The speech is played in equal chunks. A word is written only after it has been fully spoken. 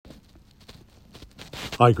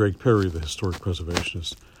Hi, Greg Perry, the Historic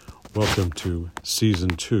Preservationist. Welcome to Season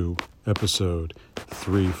 2, Episode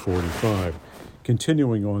 345.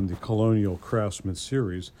 Continuing on the Colonial Craftsman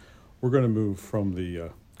series, we're going to move from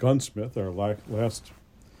the gunsmith, our last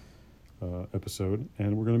episode,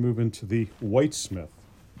 and we're going to move into the whitesmith.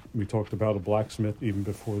 We talked about a blacksmith even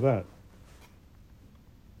before that.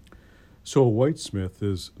 So a whitesmith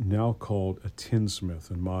is now called a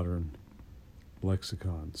tinsmith in modern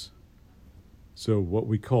lexicons. So what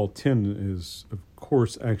we call tin is, of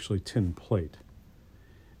course, actually tin plate.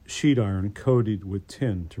 Sheet iron coated with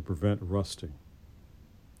tin to prevent rusting.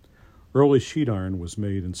 Early sheet iron was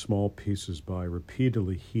made in small pieces by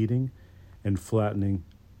repeatedly heating and flattening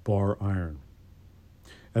bar iron.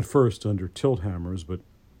 At first under tilt hammers, but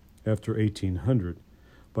after 1800,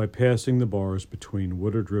 by passing the bars between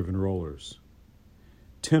water-driven rollers.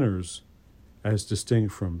 Tinners, as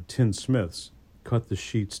distinct from tinsmiths, cut the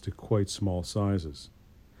sheets to quite small sizes,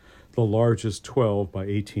 the largest 12 by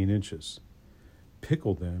 18 inches,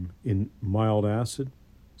 pickled them in mild acid,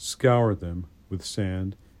 scoured them with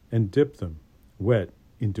sand, and dipped them, wet,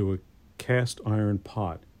 into a cast iron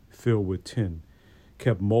pot filled with tin,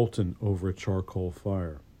 kept molten over a charcoal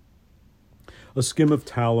fire. A skim of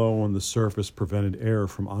tallow on the surface prevented air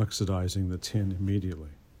from oxidizing the tin immediately.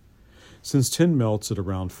 Since tin melts at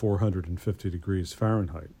around 450 degrees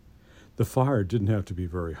Fahrenheit, the fire didn't have to be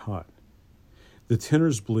very hot. The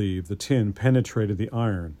tinners believed the tin penetrated the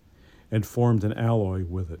iron and formed an alloy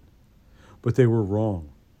with it. But they were wrong.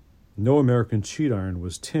 No American sheet iron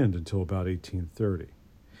was tinned until about 1830,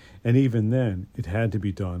 and even then it had to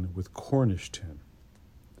be done with Cornish tin.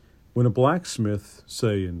 When a blacksmith,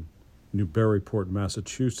 say in Newburyport,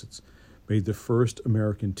 Massachusetts, made the first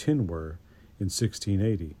American tinware in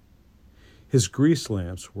 1680, his grease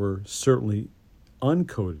lamps were certainly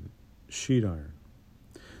uncoated sheet iron.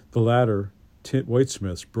 The latter,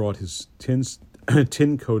 whitesmiths brought his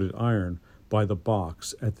tin-coated iron by the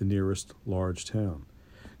box at the nearest large town,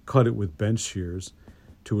 cut it with bench shears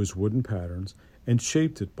to his wooden patterns, and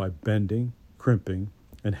shaped it by bending, crimping,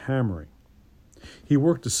 and hammering. He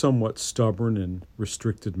worked a somewhat stubborn and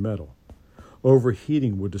restricted metal.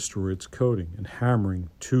 Overheating would destroy its coating, and hammering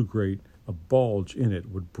too great a bulge in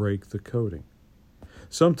it would break the coating.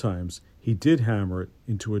 Sometimes he did hammer it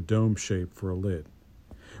into a dome shape for a lid,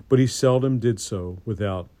 but he seldom did so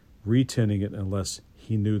without retinning it unless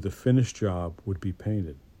he knew the finished job would be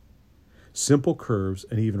painted. Simple curves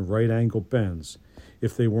and even right-angle bends,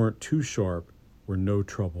 if they weren't too sharp, were no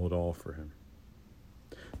trouble at all for him.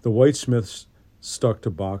 The whitesmiths stuck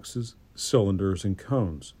to boxes, cylinders, and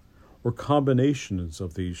cones, or combinations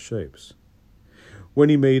of these shapes. When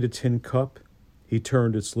he made a tin cup, he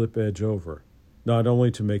turned its lip edge over, not only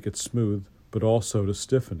to make it smooth, but also to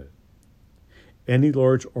stiffen it. Any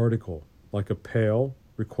large article, like a pail,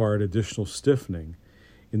 required additional stiffening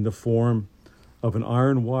in the form of an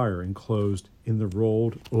iron wire enclosed in the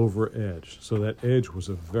rolled-over edge. So that edge was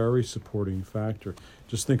a very supporting factor.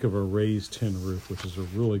 Just think of a raised tin roof, which is a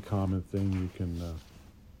really common thing you can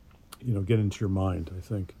get into your mind, I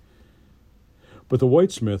think. But the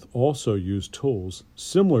whitesmith also used tools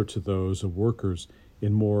similar to those of workers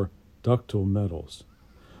in more ductile metals.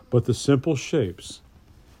 But the simple shapes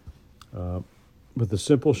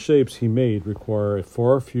he made require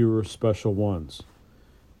far fewer special ones.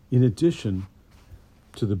 In addition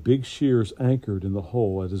to the big shears anchored in the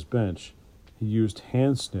hole at his bench, he used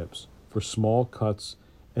hand snips for small cuts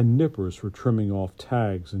and nippers for trimming off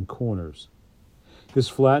tags and corners. His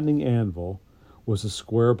flattening anvil was a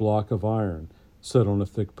square block of iron set on a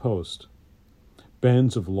thick post.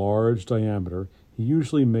 Bends of large diameter he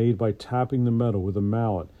usually made by tapping the metal with a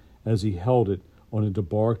mallet as he held it on a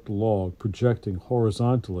debarked log projecting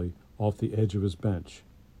horizontally off the edge of his bench.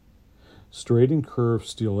 Straight and curved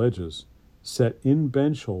steel edges set in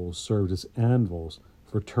bench holes served as anvils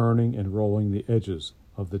for turning and rolling the edges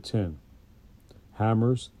of the tin.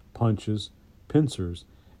 Hammers, punches, pincers,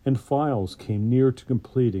 and files came near to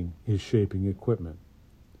completing his shaping equipment.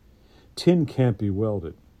 Tin can't be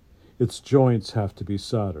welded. Its joints have to be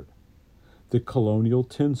soldered. The colonial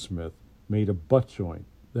tinsmith made a butt joint,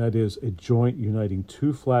 that is, a joint uniting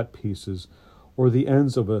two flat pieces or the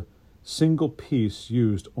ends of a single piece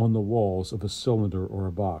used on the walls of a cylinder or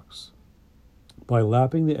a box. By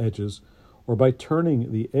lapping the edges or by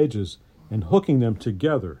turning the edges and hooking them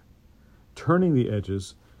together, turning the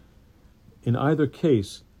edges, in either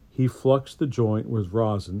case, he fluxed the joint with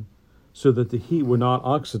rosin so that the heat would not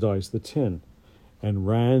oxidize the tin, and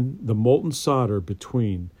ran the molten solder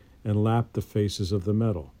between and lapped the faces of the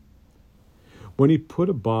metal. When he put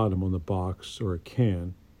a bottom on the box or a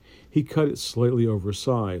can, he cut it slightly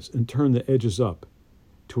oversized and turned the edges up,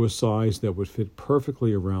 to a size that would fit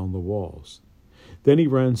perfectly around the walls. Then he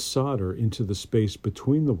ran solder into the space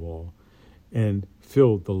between the wall and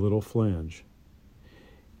filled the little flange.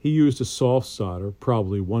 He used a soft solder,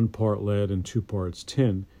 probably 1 part lead and 2 parts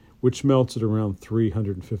tin, which melts at around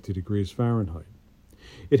 350 degrees Fahrenheit.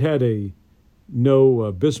 It had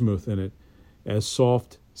no bismuth in it, as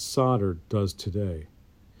soft solder does today.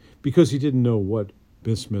 Because he didn't know what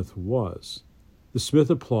bismuth was, the smith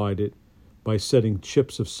applied it by setting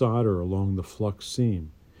chips of solder along the flux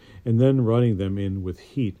seam, and then running them in with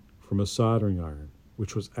heat from a soldering iron,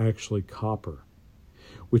 which was actually copper,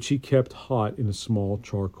 which he kept hot in a small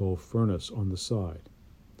charcoal furnace on the side.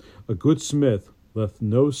 A good smith left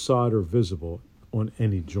no solder visible on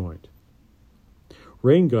any joint.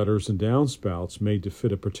 Rain gutters and downspouts made to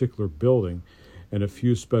fit a particular building and a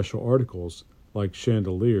few special articles, like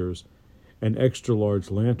chandeliers and extra-large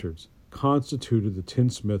lanterns, constituted the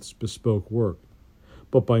tinsmith's bespoke work,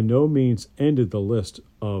 but by no means ended the list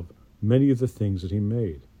of many of the things that he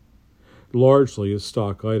made. Largely, his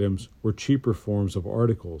stock items were cheaper forms of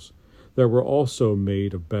articles that were also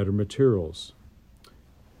made of better materials.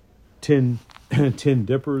 Tin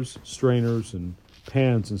dippers, strainers, and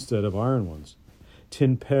pans instead of iron ones.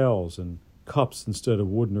 Tin pails and cups instead of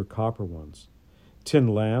wooden or copper ones. Tin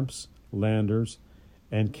lamps, lanterns,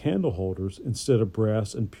 and candle holders instead of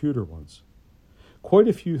brass and pewter ones. Quite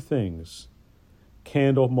a few things.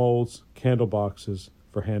 Candle molds, candle boxes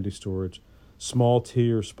for handy storage, small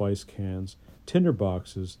tea or spice cans, tinder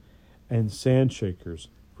boxes, and sand shakers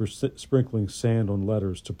for sprinkling sand on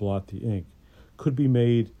letters to blot the ink could be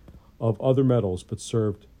made of other metals but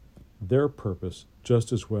served their purpose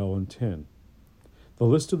just as well in tin. The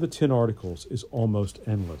list of the tin articles is almost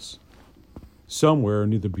endless. Somewhere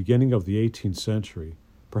near the beginning of the 18th century,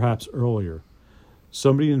 perhaps earlier,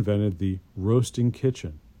 somebody invented the roasting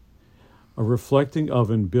kitchen, a reflecting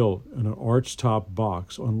oven built in an arch-top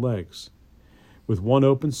box on legs, with one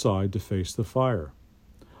open side to face the fire.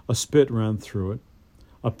 A spit ran through it,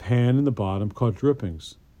 a pan in the bottom caught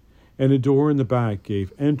drippings, and a door in the back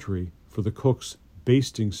gave entry for the cook's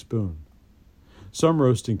basting spoon. Some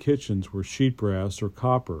roasting kitchens were sheet brass or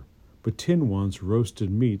copper, but tin ones roasted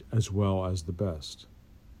meat as well as the best.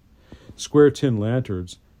 Square tin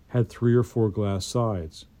lanterns had 3 or 4 glass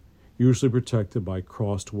sides, usually protected by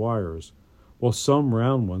crossed wires, while some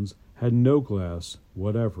round ones had no glass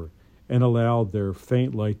whatever and allowed their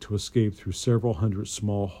faint light to escape through several hundred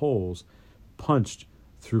small holes punched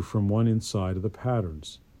through from one inside of the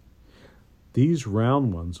patterns. These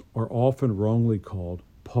round ones are often wrongly called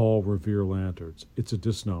Paul Revere lanterns. It's a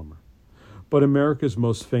misnomer. But America's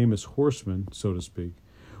most famous horseman, so to speak,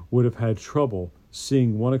 would have had trouble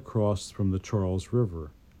seeing one across from the Charles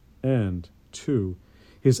River. And, 2,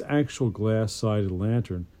 his actual glass-sided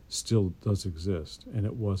lantern still does exist, and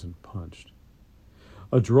it wasn't punched.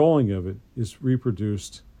 A drawing of it is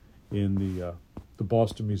reproduced in the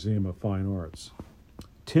Boston Museum of Fine Arts.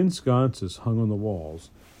 Tin sconces hung on the walls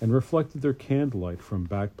and reflected their candlelight from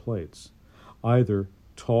back plates, either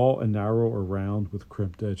tall and narrow or round with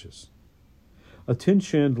crimped edges. A tin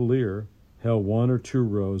chandelier held 1 or 2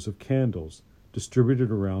 rows of candles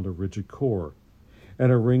distributed around a rigid core,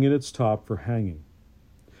 and a ring in its top for hanging.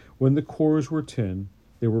 When the cores were tin,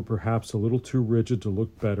 they were perhaps a little too rigid to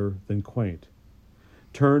look better than quaint.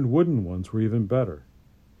 Turned wooden ones were even better.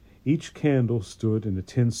 Each candle stood in a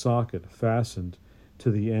tin socket fastened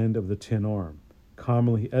to the end of the tin arm,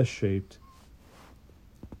 commonly S-shaped,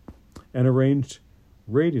 and arranged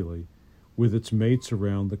radially with its mates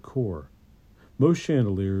around the core. Most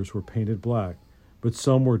chandeliers were painted black, but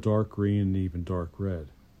some were dark green and even dark red.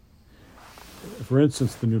 For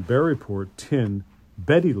instance, the Newburyport tin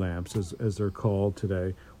Betty lamps, as they're called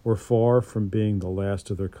today, were far from being the last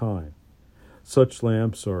of their kind. Such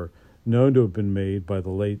lamps are known to have been made by as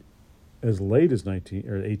late as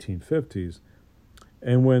 1850s,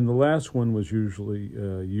 and when the last one was usually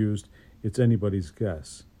used, it's anybody's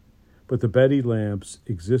guess. But the Betty lamps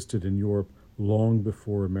existed in Europe long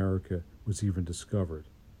before America was even discovered.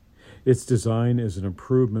 Its design is an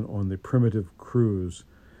improvement on the primitive cruse,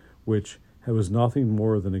 which was nothing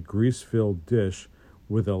more than a grease-filled dish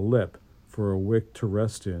with a lip for a wick to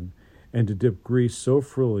rest in, and to dip grease so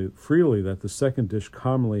freely that the second dish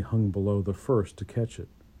commonly hung below the first to catch it.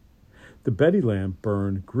 The Betty lamp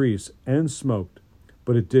burned grease and smoked,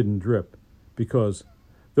 but it didn't drip, because,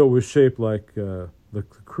 though it was shaped like the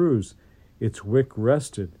cruse, its wick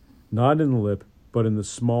rested not in the lip, but in the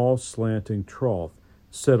small slanting trough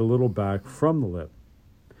set a little back from the lip.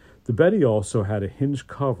 The Betty also had a hinged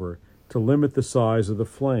cover to limit the size of the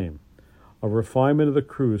flame, a refinement of the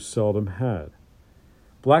cruse seldom had.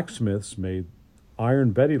 Blacksmiths made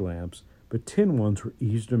iron Betty lamps, but tin ones were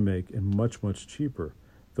easy to make and much, much cheaper,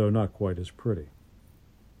 though not quite as pretty.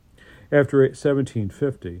 After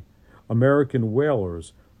 1750, American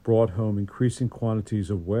whalers brought home increasing quantities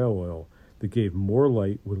of whale oil that gave more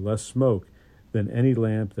light with less smoke than any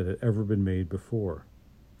lamp that had ever been made before.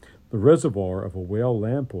 The reservoir of a whale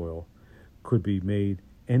lamp oil could be made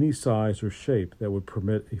any size or shape that would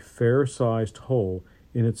permit a fair-sized hole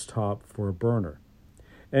in its top for a burner,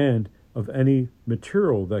 and of any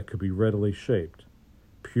material that could be readily shaped.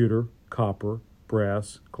 Pewter, copper,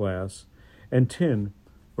 brass, glass, and tin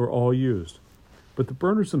were all used, but the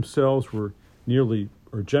burners themselves were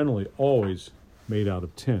generally always made out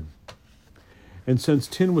of tin. And since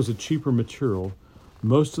tin was a cheaper material,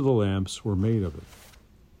 most of the lamps were made of it,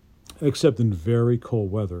 except in very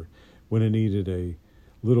cold weather when it needed a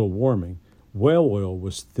little warming. Whale oil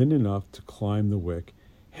was thin enough to climb the wick,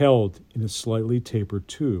 held in a slightly tapered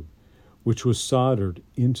tube, which was soldered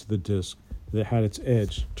into the disc that had its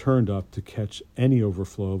edge turned up to catch any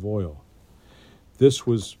overflow of oil. This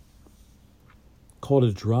was called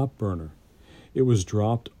a drop burner. It was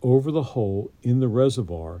dropped over the hole in the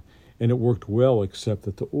reservoir, and it worked well except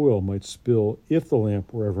that the oil might spill if the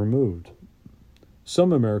lamp were ever moved.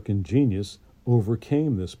 Some American genius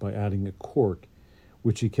overcame this by adding a cork,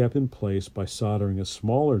 which he kept in place by soldering a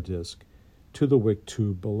smaller disc to the wick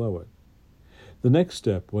tube below it. The next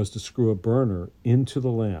step was to screw a burner into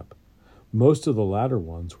the lamp. Most of the latter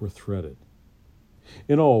ones were threaded.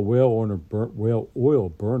 In all, whale oil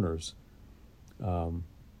burners had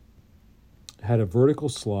a vertical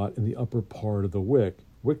slot in the upper part of the wick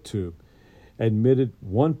tube, admitted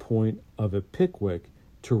one point of a pickwick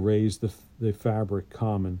to raise the fabric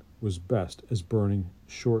common was best, as burning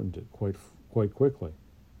shortened it quite quickly.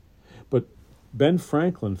 But Ben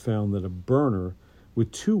Franklin found that a burner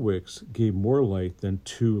with two wicks gave more light than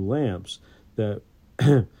two lamps that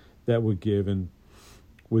would give, and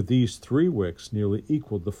with these three wicks nearly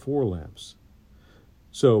equaled the four lamps.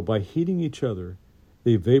 So by heating each other,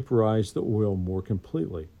 they vaporized the oil more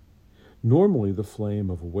completely. Normally, the flame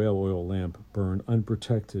of a whale oil lamp burned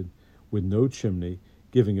unprotected with no chimney,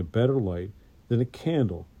 giving a better light than a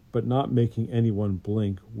candle, but not making anyone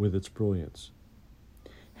blink with its brilliance.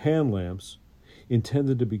 Hand lamps,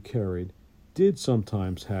 intended to be carried, did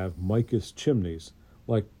sometimes have mica chimneys,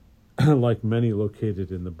 like many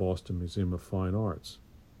located in the Boston Museum of Fine Arts.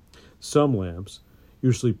 Some lamps,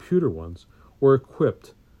 usually pewter ones, were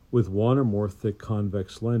equipped with one or more thick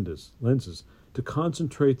convex lenses to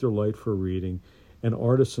concentrate their light for reading, and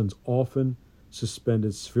artisans often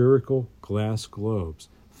suspended spherical glass globes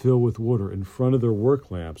filled with water in front of their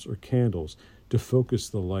work lamps or candles to focus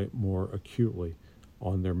the light more acutely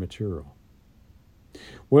on their material.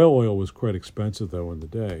 Whale oil was quite expensive, though, in the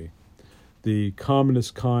day. The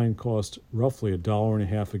commonest kind cost roughly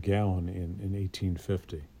 $1.50 a gallon in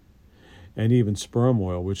 1850. And even sperm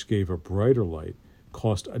oil, which gave a brighter light,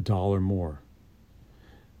 cost $1 more.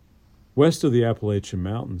 West of the Appalachian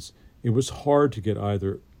Mountains, it was hard to get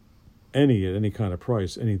either any at any kind of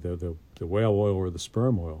price, the whale oil or the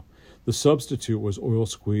sperm oil. The substitute was oil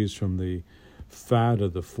squeezed from the fat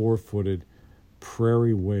of the four-footed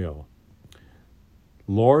prairie whale.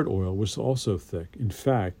 Lard oil was also thick. In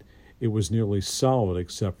fact, it was nearly solid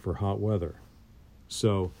except for hot weather.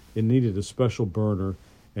 So it needed a special burner,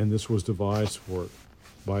 and this was devised for it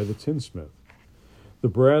by the tinsmith. The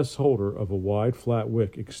brass holder of a wide, flat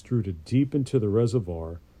wick extruded deep into the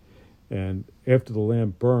reservoir, and after the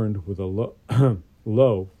lamp burned with a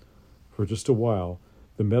low for just a while,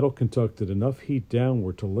 the metal conducted enough heat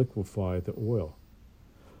downward to liquefy the oil.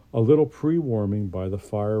 A little pre-warming by the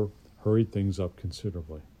fire hurried things up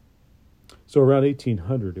considerably. So around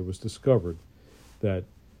 1800, it was discovered that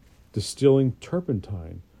distilling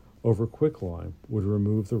turpentine over quicklime would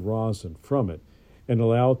remove the rosin from it and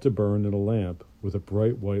allow it to burn in a lamp with a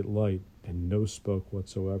bright white light and no smoke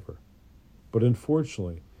whatsoever. But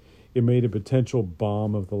unfortunately, it made a potential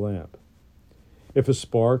bomb of the lamp. If a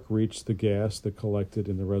spark reached the gas that collected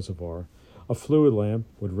in the reservoir, a fluid lamp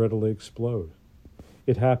would readily explode.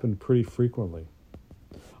 It happened pretty frequently.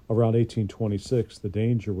 Around 1826, the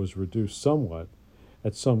danger was reduced somewhat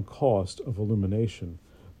at some cost of illumination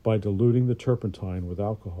by diluting the turpentine with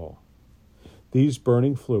alcohol. These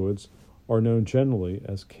burning fluids are known generally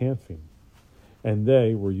as camphine, and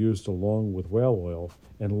they were used along with whale oil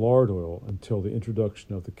and lard oil until the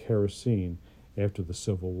introduction of the kerosene after the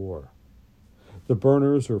Civil War. The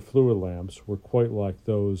burners or fluid lamps were quite like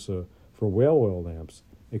those for whale oil lamps,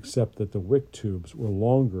 except that the wick tubes were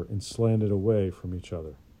longer and slanted away from each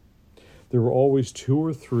other. There were always two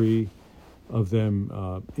or three of them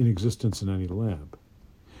in existence in any lamp.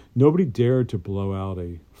 Nobody dared to blow out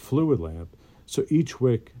a fluid lamp, so each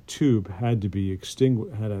wick tube had to be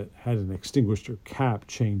had an extinguisher cap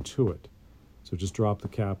chained to it. So just drop the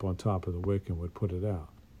cap on top of the wick and would put it out.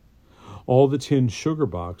 All the tin sugar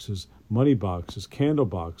boxes, money boxes, candle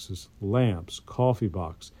boxes, lamps, coffee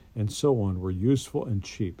box, and so on were useful and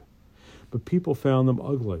cheap. But people found them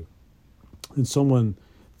ugly, and someone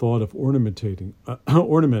thought of ornamenting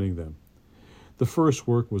them. The first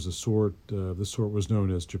work was the sort was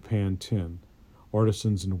known as Japan tin.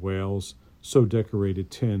 Artisans in Wales so decorated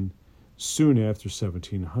tin soon after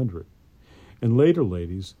 1700. And later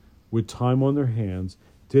ladies, with time on their hands,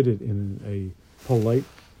 did it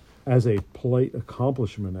as a polite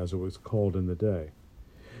accomplishment, as it was called in the day.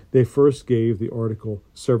 They first gave the article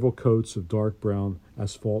several coats of dark brown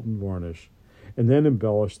asphalt and varnish, and then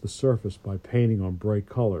embellished the surface by painting on bright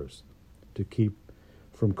colors to keep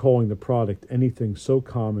from calling the product anything so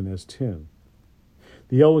common as tin.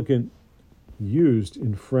 The elegant used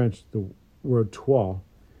in French the word toit,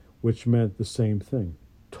 which meant the same thing,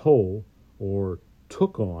 toll or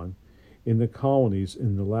took on, in the colonies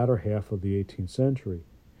in the latter half of the 18th century,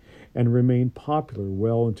 and remained popular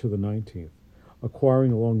well into the 19th,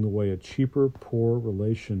 acquiring along the way a cheaper, poor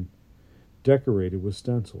relation decorated with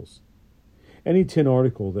stencils. Any tin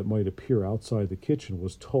article that might appear outside the kitchen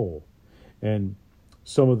was toll, and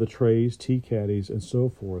some of the trays, tea caddies, and so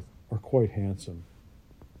forth are quite handsome.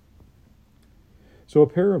 So a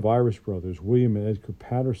pair of Irish brothers, William and Edgar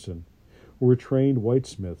Patterson, who were trained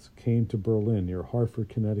whitesmiths, came to Berlin near Hartford,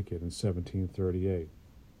 Connecticut in 1738.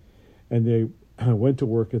 And they went to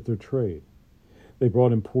work at their trade. They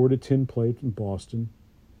brought imported tin plate from Boston.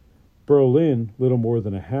 Berlin, little more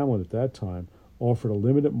than a hamlet at that time, offered a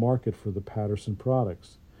limited market for the Patterson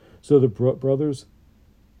products. So the brothers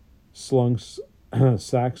slung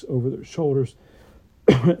sacks over their shoulders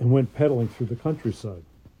and went peddling through the countryside.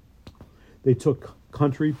 They took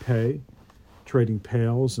country pay, trading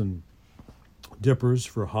pails and dippers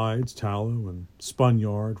for hides, tallow, and spun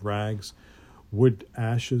yard, rags, wood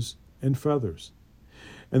ashes, and feathers.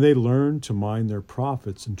 And they learned to mind their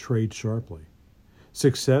profits and trade sharply.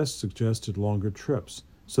 Success suggested longer trips,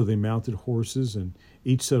 so they mounted horses and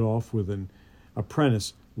each set off with an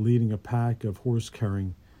apprentice leading a pack of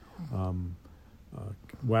horse-carrying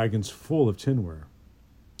wagons full of tinware.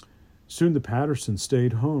 Soon the Pattersons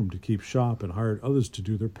stayed home to keep shop and hired others to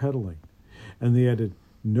do their peddling, and they added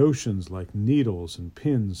notions like needles and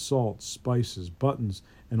pins, salt, spices, buttons,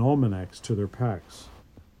 and almanacs to their packs.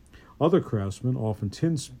 Other craftsmen, often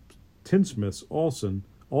tinsmiths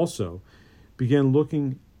also began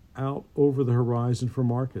looking out over the horizon for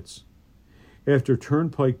markets. After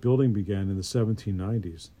turnpike building began in the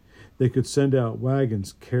 1790s, they could send out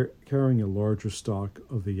wagons carrying a larger stock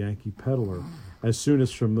of the Yankee peddler as soon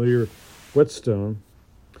as familiar whetstone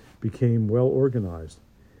became well organized.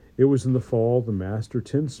 It was in the fall the master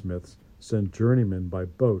tinsmiths sent journeymen by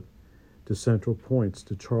boat to central points,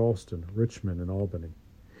 to Charleston, Richmond, and Albany,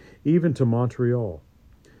 even to Montreal.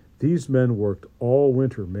 These men worked all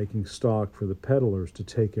winter making stock for the peddlers to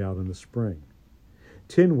take out in the spring.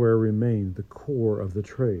 Tinware remained the core of the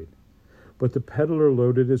trade, but the peddler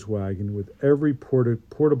loaded his wagon with every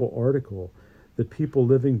portable article that people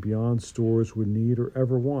living beyond stores would need or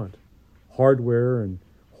ever want: hardware and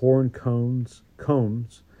horn combs,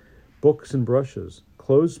 books and brushes,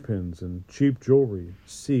 clothespins and cheap jewelry,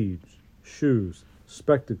 seeds, shoes,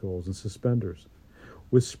 spectacles, and suspenders,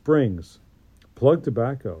 with springs, plug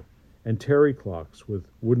tobacco, and terry clocks with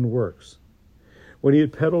wooden works. When he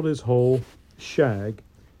had peddled his whole shag,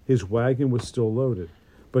 his wagon was still loaded,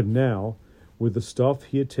 but now with the stuff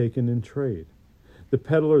he had taken in trade. The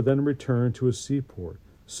peddler then returned to his seaport,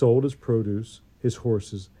 sold his produce, his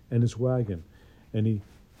horses, and his wagon, and he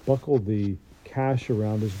buckled the cash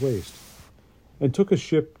around his waist, and took a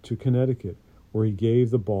ship to Connecticut, where he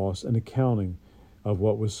gave the boss an accounting of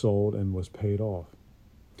what was sold and was paid off.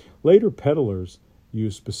 Later peddlers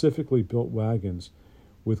used specifically built wagons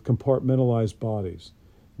with compartmentalized bodies.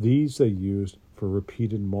 These they used for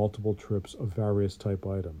repeated multiple trips of various type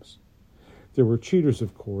items. There were cheaters,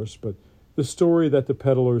 of course, but the story that the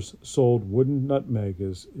peddlers sold wooden nutmeg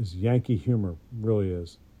is Yankee humor, really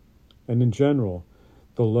is. And in general,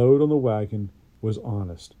 the load on the wagon was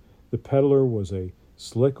honest. The peddler was a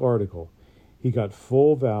slick article. He got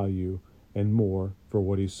full value and more for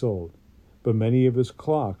what he sold. But many of his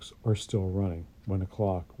clocks are still running when a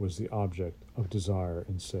clock was the object of desire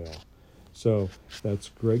and sale. So that's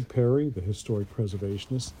Greg Perry, the historic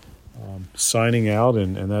preservationist, signing out,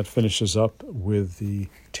 and that finishes up with the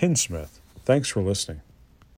Tinsmith. Thanks for listening.